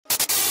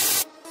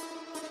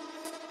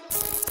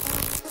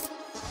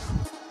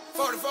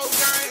44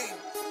 gang.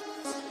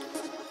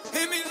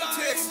 Hemi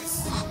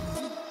Texas.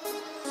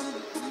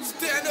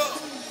 Stand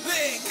up,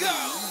 let go.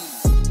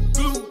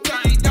 Blue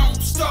gang don't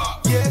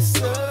stop. Yes,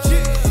 sir.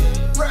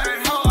 Yeah.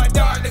 Ride hard,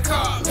 dog the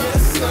car.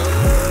 Yes, sir.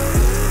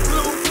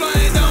 Blue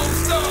flame don't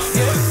stop.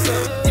 Yes,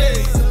 sir.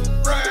 Yeah.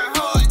 Ride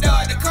hard,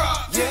 dog the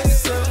car.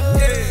 Yes, sir.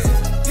 Yeah.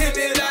 Hit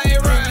me like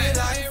ride.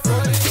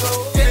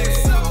 Yeah.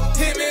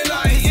 Hit me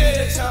like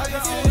yeah.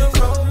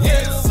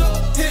 Yes.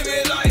 Hit me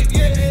like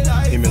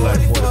yeah. Hit me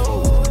like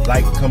 44.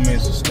 Like, comment,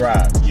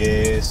 subscribe.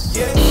 Yes.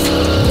 Yes.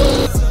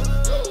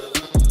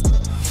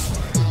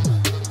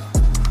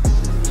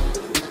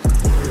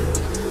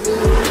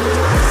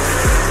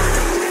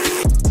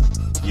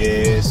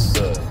 Yes,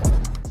 sir.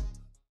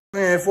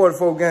 Man,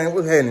 44 gang,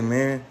 what's happening,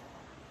 man?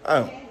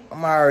 I'm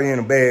already in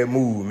a bad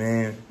mood,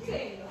 man.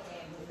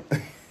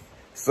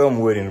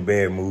 Somewhat in a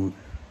bad mood.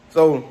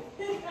 So,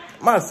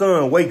 my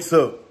son wakes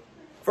up.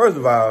 First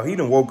of all, he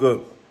done woke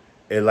up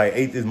at like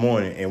 8 this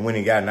morning and went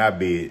and got in our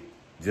bed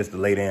just to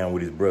lay down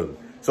with his brother.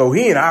 So,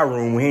 he in our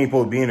room when he ain't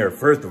supposed to be in there,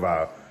 first of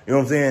all. You know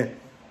what I'm saying?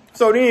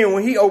 So, then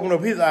when he opened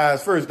up his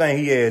eyes, first thing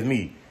he asked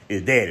me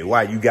is, Daddy,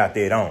 why you got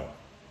that on?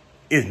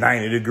 It's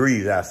 90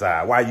 degrees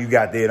outside. Why you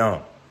got that on?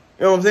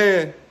 You know what I'm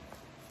saying?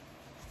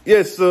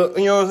 Yes, sir.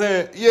 You know what I'm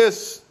saying?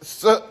 Yes,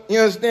 sir. You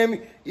understand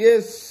me?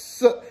 Yes,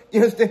 sir.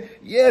 You understand?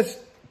 Yes.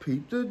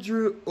 Peep the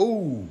drill.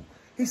 Ooh.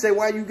 He said,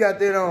 why you got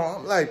that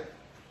on? I'm like,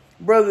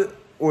 brother.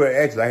 Well,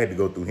 actually, I had to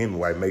go through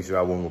Hemiwife, make sure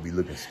I wasn't going to be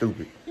looking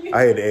stupid.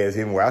 I had to ask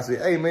Hemiwife. I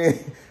said, hey, man.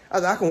 I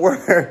said, I can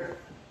wear.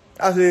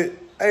 I said,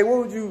 hey, what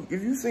would you,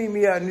 if you see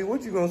me out there,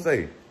 what you going to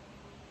say?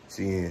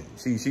 She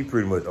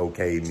pretty much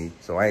okayed me,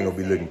 so I ain't gonna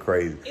be looking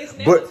crazy. It's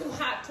never too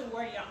hot to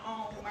wear your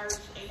own merch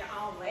and your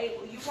own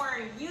label. You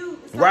wearing you.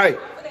 Right.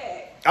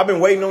 I've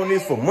been waiting on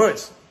this for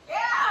months. Yeah.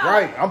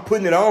 Right. I'm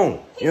putting it on.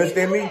 You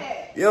understand me?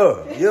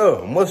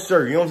 Yeah. Muscle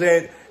shirt. You know what I'm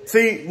saying?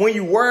 See, when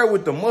you wear it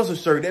with the muscle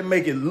shirt, that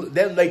make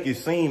it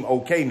seem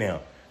okay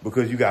now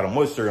because you got a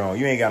muscle shirt on.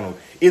 You ain't got no.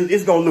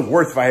 It's gonna look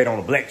worse if I had on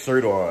a black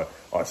shirt or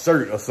a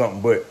shirt or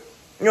something. But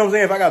you know what I'm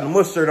saying? If I got the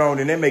muscle shirt on,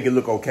 then that make it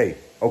look okay.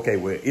 Okay,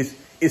 well, it's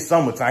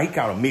summertime. He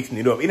kind of mixing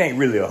it up. It ain't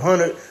really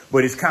 100,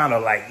 but it's kind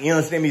of like, you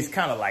understand me? It's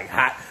kind of like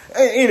hot.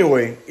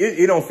 Anyway,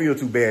 it don't feel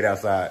too bad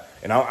outside.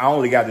 And I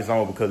only got this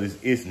on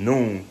because it's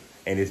noon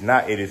and it's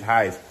not at its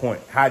hottest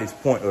point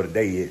of the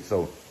day yet.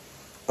 So,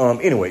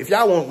 anyway, if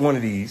y'all want one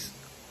of these,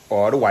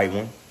 or the white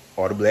one,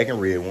 or the black and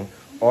red one,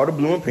 or the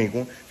blue and pink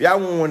one, if y'all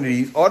want one of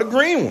these, or the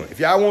green one, if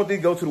y'all want this,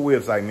 go to the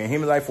website, man,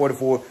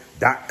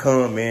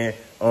 Hemiwife44.com, man.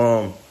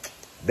 I'm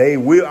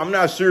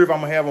not sure if I'm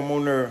gonna have them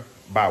on there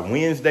by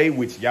Wednesday,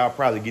 which y'all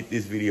probably get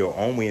this video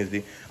on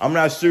Wednesday. I'm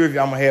not sure if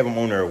I'm gonna have them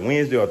on there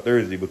Wednesday or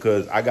Thursday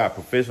because I got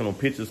professional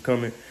pictures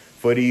coming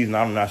for these, and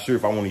I'm not sure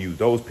if I want to use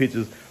those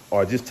pictures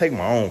or just take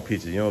my own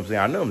pictures. You know what I'm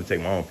saying? I know I'm gonna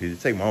take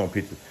my own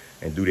pictures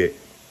and do that.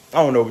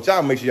 I don't know, but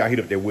y'all make sure y'all hit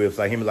up that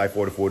website,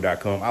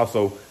 Hemiwife44.com.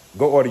 Also,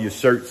 go order your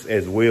shirts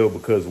as well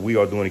because we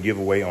are doing a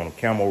giveaway on a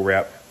camo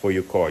wrap for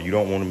your car. You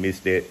don't want to miss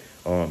that.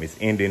 It's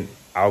ending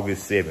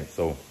August 7th,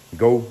 so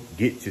go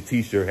get your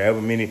t-shirt.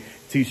 However many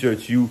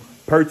t-shirts you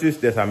purchase,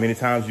 that's how many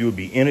times you'll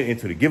be entered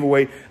into the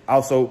giveaway.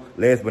 Also,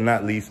 last but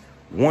not least,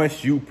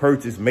 once you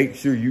purchase, make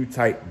sure you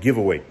type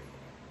giveaway.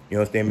 You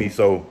understand me?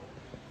 So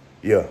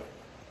yeah,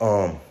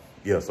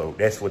 so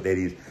that's what that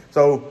is.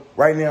 So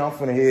right now I'm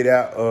finna head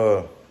out,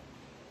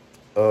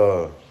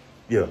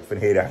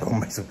 gonna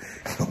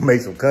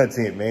make some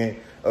content, man.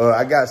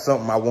 I got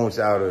something I want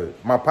y'all to,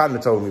 my partner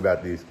told me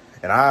about this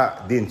and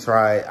I didn't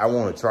try it. I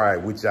want to try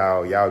it with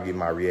y'all get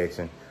my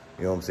reaction.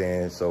 You know what I'm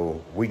saying?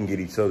 So we can get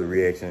each other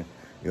reaction.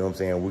 You know what I'm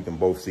saying? We can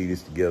both see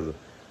this together.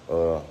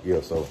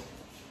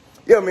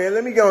 Yeah, man,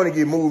 let me go on and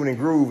get moving and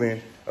grooving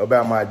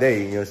about my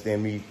day. You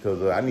understand me?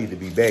 Because I need to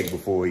be back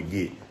before it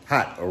get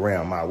hot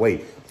around my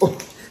way.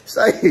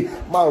 Say,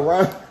 my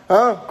rhyme,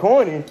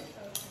 corny.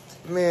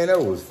 Man, that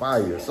was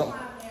fire. Something.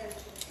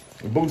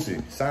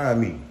 Boosie,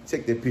 sign me.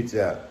 Check that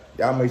picture out.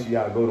 Y'all make sure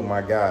y'all go to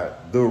my guy,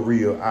 The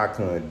Real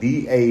Icon.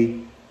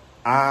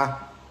 D-A-I...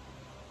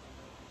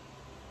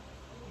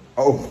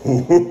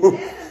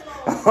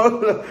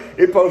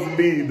 It's supposed to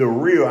be The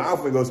Real. I'm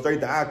gonna go straight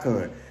to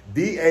Icon.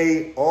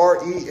 D-A-R-E-A-L-I-C-O-N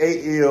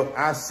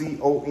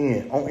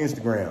on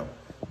Instagram.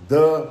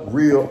 The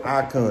Real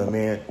Icon,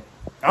 man.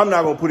 I'm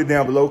not gonna put it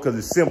down below because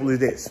it's simple as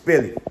that.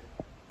 Spell it.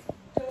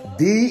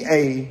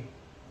 D-A-R-A-R-E-A-L.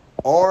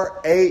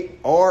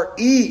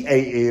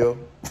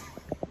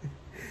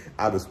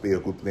 I just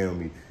spelled quit playing with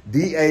me.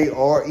 D-A-R-E-A-L-I-C-O-N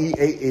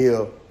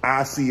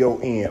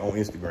on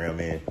Instagram,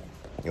 man.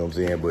 You know what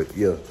I'm saying? But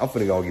yeah, I'm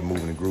finna go get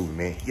moving and grooving,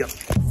 man. Yep.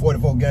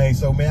 44 gang.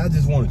 So man, I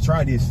just want to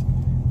try this.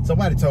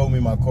 Somebody told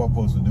me my car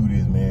supposed to do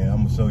this, man.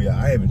 I'm gonna show y'all.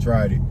 I haven't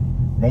tried it.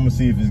 I'm gonna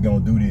see if it's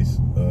gonna do this.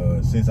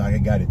 Since I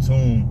got it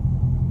tuned,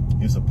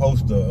 it's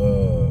supposed to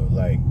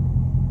like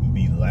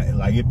be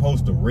like it's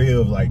supposed to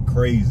rev like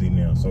crazy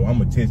now. So I'm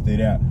gonna test it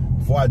out.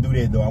 Before I do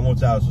that though, I want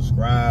y'all to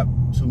subscribe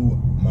to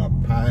my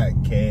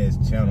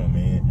podcast channel,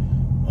 man.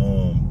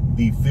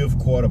 The 5th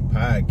Quarter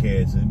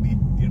Podcast.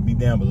 It'll be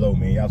down below,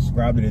 man. Y'all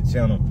subscribe to that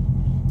channel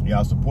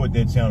Y'all support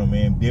that channel,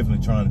 man.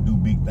 Definitely trying to do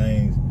big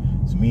things.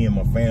 It's me and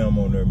my fam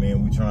on there,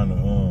 man. We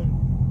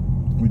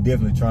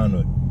definitely trying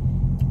to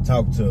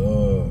talk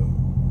to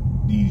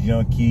these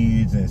young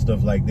kids and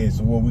stuff like that.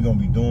 So what we're gonna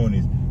be doing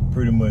is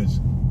pretty much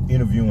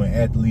interviewing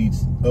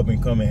athletes, up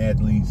and coming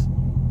athletes,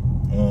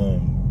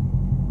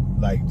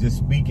 like just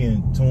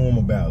speaking to them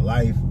about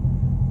life,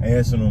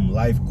 answering them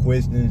life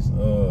questions,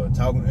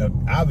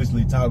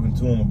 obviously talking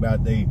to them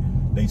about their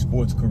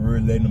sports career,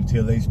 letting them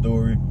tell their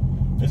story.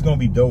 It's gonna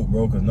be dope,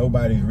 bro, because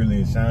nobody's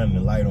really shining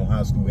the light on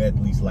high school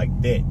athletes like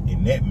that,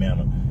 in that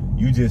manner.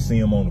 You just see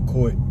them on the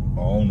court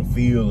or on the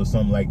field or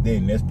something like that,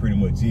 and that's pretty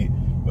much it.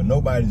 But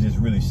nobody's just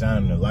really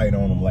shining the light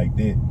on them like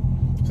that.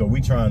 So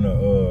we trying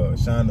to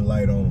shine the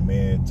light on them,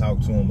 man, talk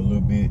to them a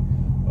little bit,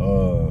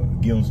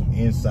 give them some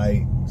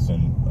insight,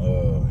 some,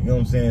 you know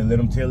what I'm saying, let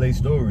them tell their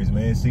stories,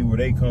 man, see where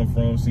they come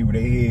from, see where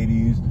their head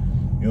is,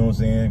 you know what I'm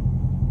saying,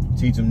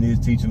 teach them this,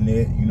 teach them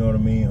that, you know what I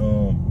mean,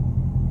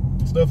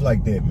 stuff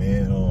like that,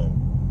 man.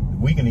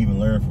 We can even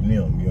learn from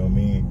them, you know what I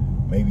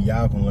mean, maybe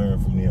y'all can learn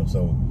from them.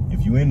 So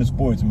if you into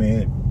sports,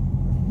 man,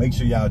 make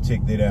sure y'all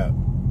check that out,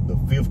 the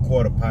 5th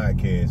Quarter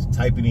Podcast.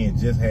 Type it in,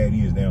 just how it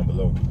is down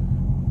below,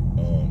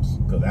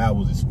 because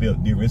ours is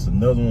spelled different. It's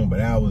another one,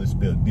 but ours is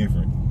spelled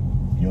different.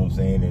 You know what I'm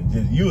saying? And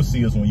just, you'll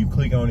see us when you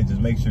click on it.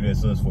 Just make sure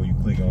that's us before you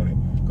click on it,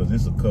 because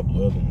it's a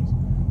couple of other ones.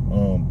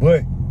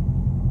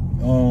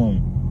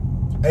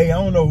 Hey,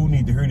 I don't know who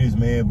need to hear this,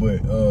 man,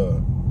 but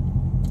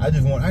I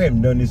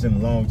haven't done this in a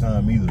long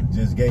time either.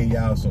 Just gave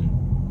y'all some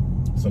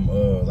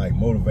like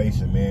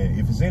motivation, man.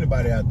 If it's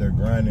anybody out there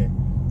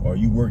grinding or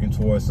you working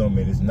towards something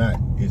and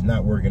it's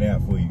not working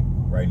out for you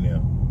right now,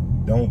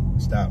 don't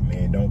stop,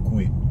 man. Don't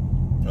quit.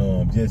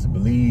 Just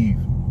believe,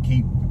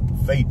 keep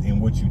faith in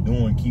what you're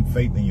doing, keep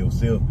faith in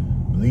yourself,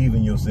 believe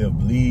in yourself,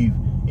 believe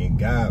in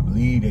God,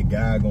 believe that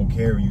God gonna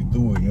carry you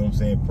through it. You know what I'm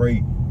saying?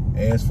 Pray,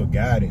 ask for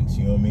guidance,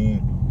 you know what I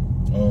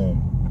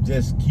mean?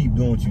 Just keep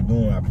doing what you're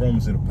doing. I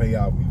promise it'll pay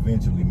off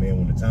eventually, man.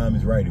 When the time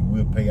is right, it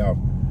will pay off.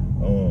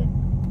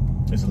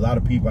 There's a lot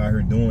of people out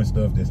here doing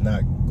stuff that's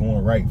not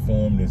going right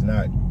for them. That's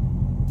not,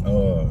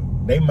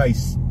 they might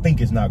think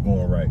it's not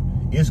going right.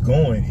 It's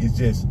going. It's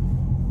just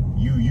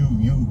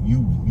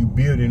you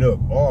building up,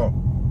 or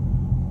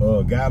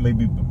God may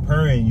be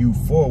preparing you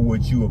for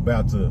what he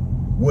about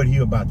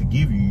to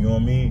give you. You know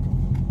what I mean?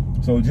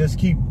 So just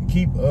keep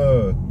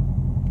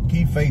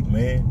faith,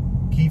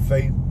 man. Keep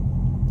faith.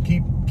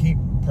 Keep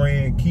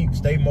praying.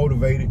 Stay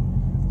motivated.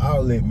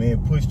 Outlet,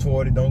 man. Push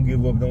toward it. Don't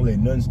give up. Don't let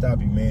nothing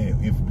stop you, man.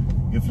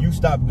 If you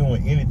stop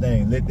doing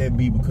anything, let that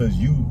be because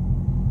you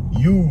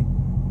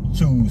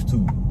choose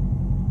to.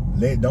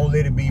 Don't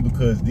let it be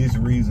because this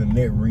reason,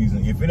 that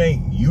reason. If it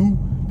ain't you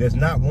that's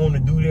not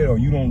wanting to do that, or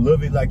you don't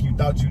love it like you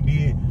thought you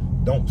did,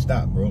 don't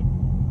stop, bro. You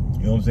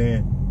know what I'm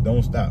saying?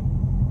 Don't stop.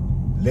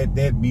 Let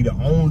that be the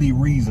only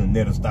reason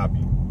that'll stop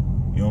you.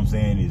 You know what I'm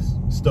saying? Is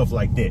stuff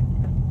like that.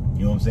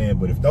 You know what I'm saying?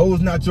 But if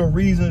those not your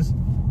reasons,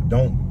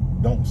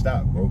 don't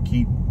stop, bro.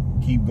 Keep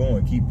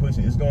going, keep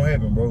pushing. It's gonna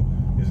happen, bro.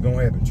 It's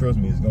gonna happen. Trust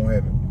me, it's gonna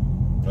happen.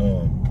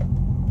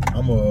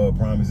 I'm a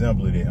prime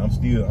example of that. I'm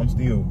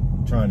still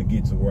trying to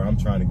get to where I'm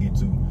trying to get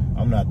to.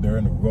 I'm not there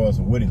in regards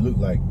of what it looked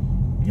like.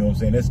 You know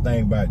what I'm saying?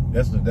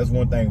 That's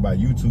one thing about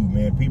YouTube,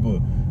 man.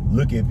 People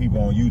look at people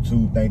on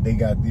YouTube, think they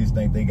got this,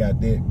 think they got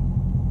that.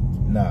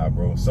 Nah,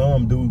 bro.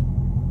 Some do,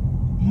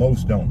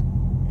 most don't.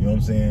 You know what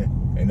I'm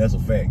saying? And that's a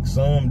fact.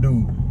 Some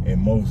do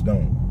and most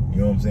don't.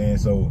 You know what I'm saying?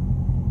 So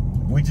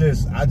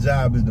our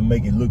job is to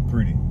make it look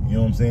pretty. You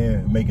know what I'm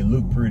saying? Make it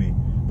look pretty.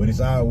 But it's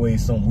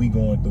always something we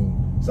going through.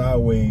 It's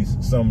always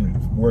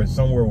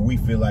somewhere we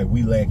feel like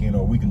we lacking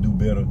or we can do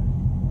better.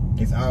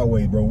 It's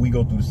always, bro, we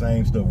go through the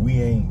same stuff.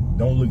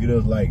 Don't look at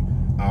us like,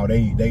 oh,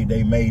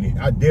 they made it.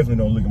 I definitely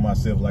don't look at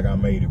myself like I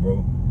made it,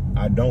 bro.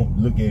 I don't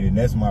look at it, and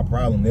that's my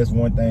problem. That's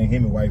one thing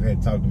Hemiwife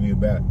had talked to me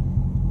about.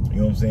 You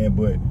know what I'm saying?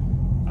 But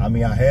I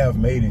mean, I have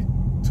made it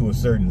to a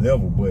certain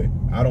level, but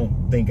I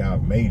don't think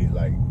I've made it.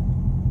 Like,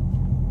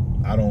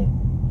 I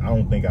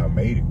don't think I've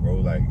made it, bro.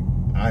 Like,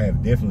 I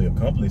have definitely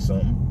accomplished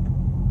something,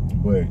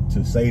 but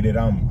to say that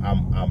I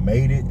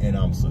made it and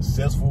I'm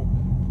successful,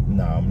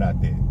 nah, I'm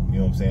not that. You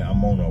know what I'm saying?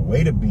 I'm on a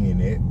way to being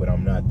that, but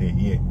I'm not there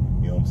yet.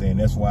 You know what I'm saying?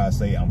 That's why I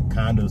say I'm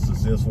kind of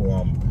successful.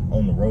 I'm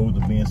on the road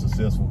to being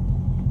successful.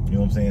 You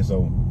know what I'm saying?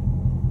 So,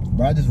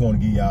 but I just want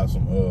to give y'all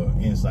some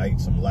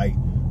insight, some light,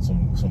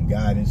 some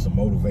guidance, some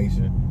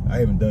motivation. I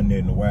haven't done that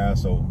in a while,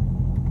 so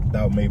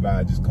thought maybe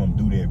I'd just come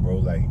do that, bro.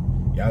 Like,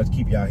 y'all just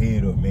keep y'all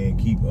head up, man.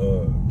 Keep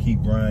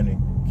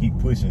grinding, keep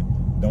pushing.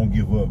 Don't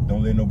give up.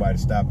 Don't let nobody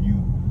stop you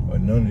or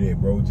none of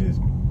that, bro. Just,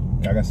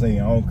 like I say,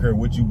 I don't care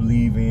what you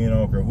believe in. I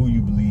don't care who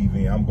you believe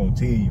in. I'm going to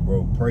tell you,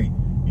 bro, pray.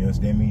 You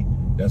understand me?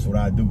 That's what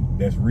I do.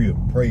 That's real.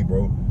 Pray,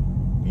 bro.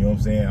 You know what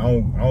I'm saying?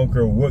 I don't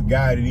care what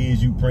God it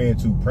is you praying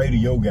to. Pray to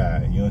your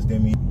God. You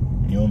understand me?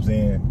 You know what I'm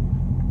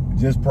saying?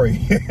 Just pray.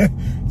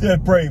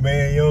 Just pray,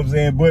 man. You know what I'm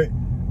saying? But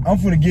I'm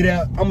finna get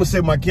out. I'm gonna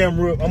set my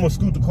camera up. I'm gonna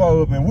scoot the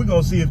car up, and we're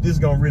gonna see if this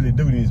gonna really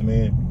do this,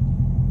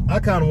 man. I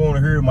kind of want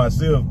to hear it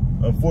myself.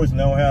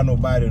 Unfortunately, I don't have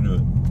nobody to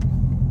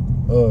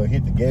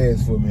hit the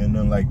gas for me or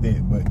nothing like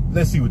that. But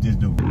let's see what this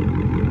do.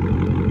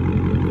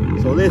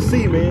 So let's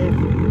see,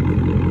 man.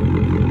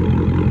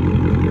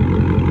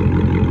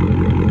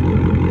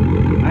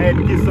 I had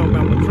to get something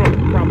out my trunk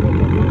to prop up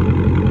my phone.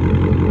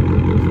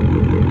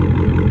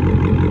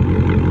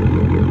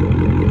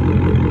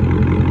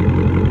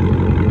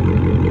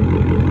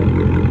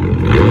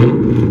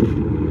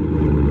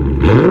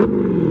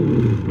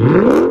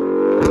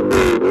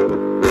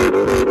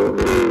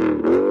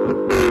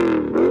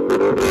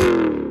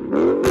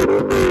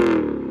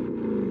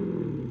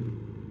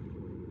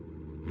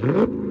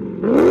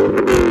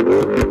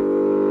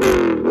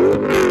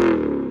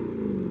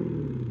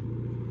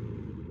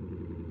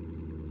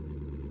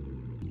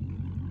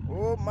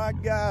 Oh my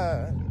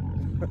God.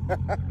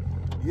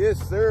 Yes,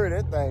 sir.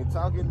 That thing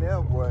talking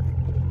now, boy.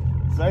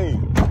 Say,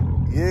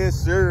 yes,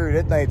 sir.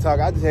 That thing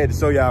talking. I just had to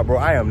show y'all, bro.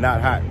 I am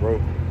not hot,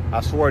 bro.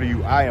 I swear to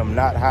you, I am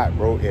not hot,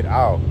 bro, at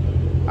all.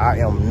 I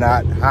am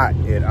not hot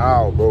at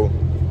all, bro.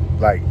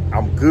 Like,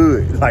 I'm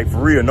good. Like, for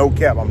real, no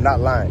cap. I'm not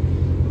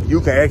lying.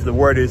 You can actually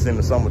wear this in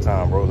the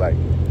summertime, bro. Like,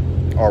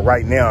 or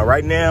right now.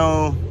 Right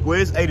now, well,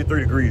 it's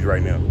 83 degrees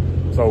right now.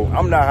 So,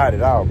 I'm not hot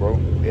at all, bro.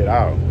 At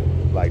all.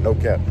 Like, no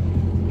cap.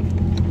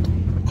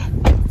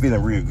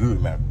 Feeling real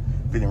good, man.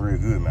 Feeling real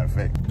good, matter of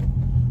fact.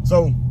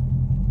 So,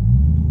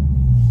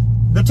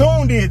 the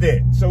tune did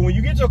that. So when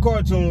you get your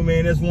car tuned,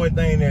 man, that's one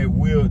thing that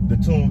the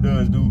tune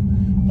does do.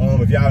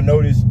 If y'all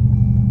notice,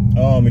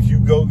 if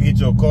you go hit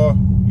your car,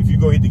 if you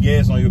go hit the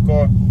gas on your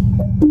car,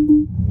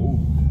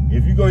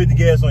 if you go hit the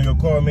gas on your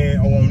car, man,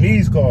 on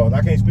these cars,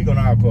 I can't speak on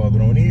our cars,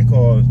 but on these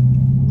cars,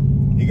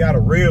 it got a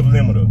rev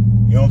limiter.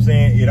 You know what I'm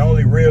saying? It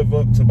only rev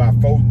up to about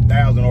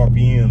 4,000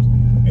 RPMs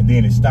and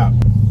then it stops.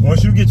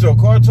 Once you get your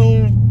car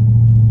tuned,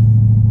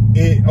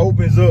 it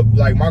opens up,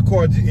 like my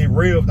car, it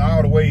revved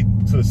all the way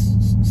to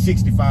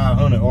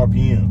 6,500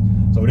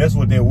 RPM. So that's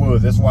what that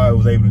was. That's why I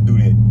was able to do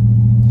that.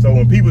 So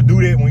when people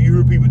do that, when you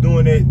hear people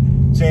doing that,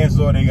 chances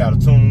are they got a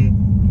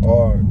tune,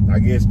 or I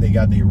guess they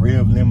got their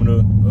rev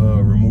limiter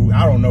removed.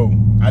 I don't know.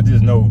 I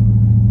just know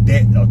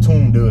that a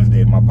tune does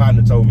that. My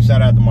partner told me,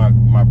 shout out to my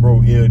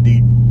bro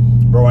LD.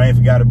 Bro, I ain't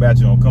forgot about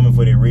you. I'm coming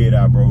for that red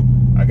eye, bro.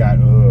 I got,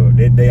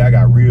 that day I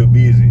got real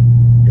busy.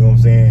 You know what I'm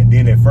saying?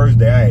 Then that first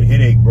day I had a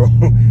headache, bro.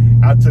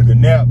 I took a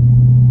nap.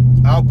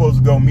 I was supposed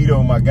to go meet up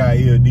with my guy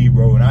LD,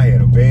 bro, and I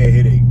had a bad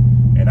headache.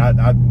 And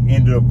I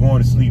ended up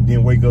going to sleep,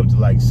 then wake up to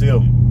like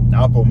 7. I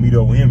was supposed to meet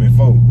up with him at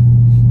 4. You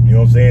know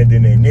what I'm saying?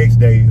 Then the next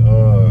day,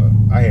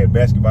 I had a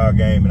basketball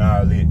game and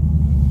all that.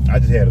 I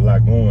just had a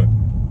lot going.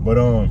 But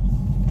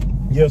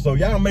yeah, so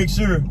y'all make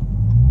sure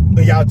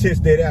that y'all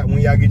test that out when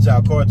y'all get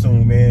y'all car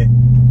tuned, man.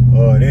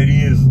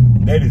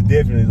 That is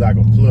definitely like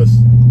a plus.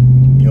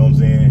 You know what I'm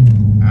saying?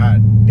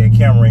 That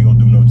camera ain't gonna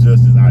do no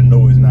justice. I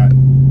know it's not,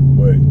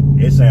 but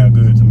it sounds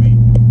good to me. You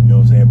know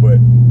what I'm saying? But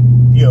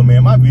yeah,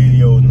 man, my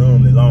video is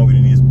normally longer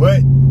than this,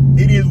 but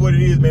it is what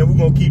it is, man. We're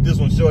gonna keep this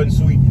one short and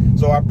sweet.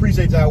 So I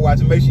appreciate y'all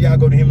watching. Make sure y'all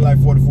go to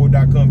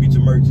Hemiwife44.com, get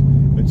your merch.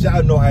 But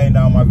y'all know how I end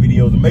out my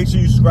videos, and make sure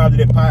you subscribe to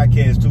that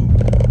podcast too.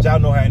 But y'all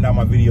know how I end out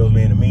my videos,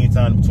 man. In the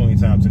meantime, between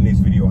time to the next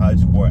video, holla at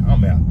your boy.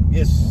 I'm out.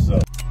 Yes, sir.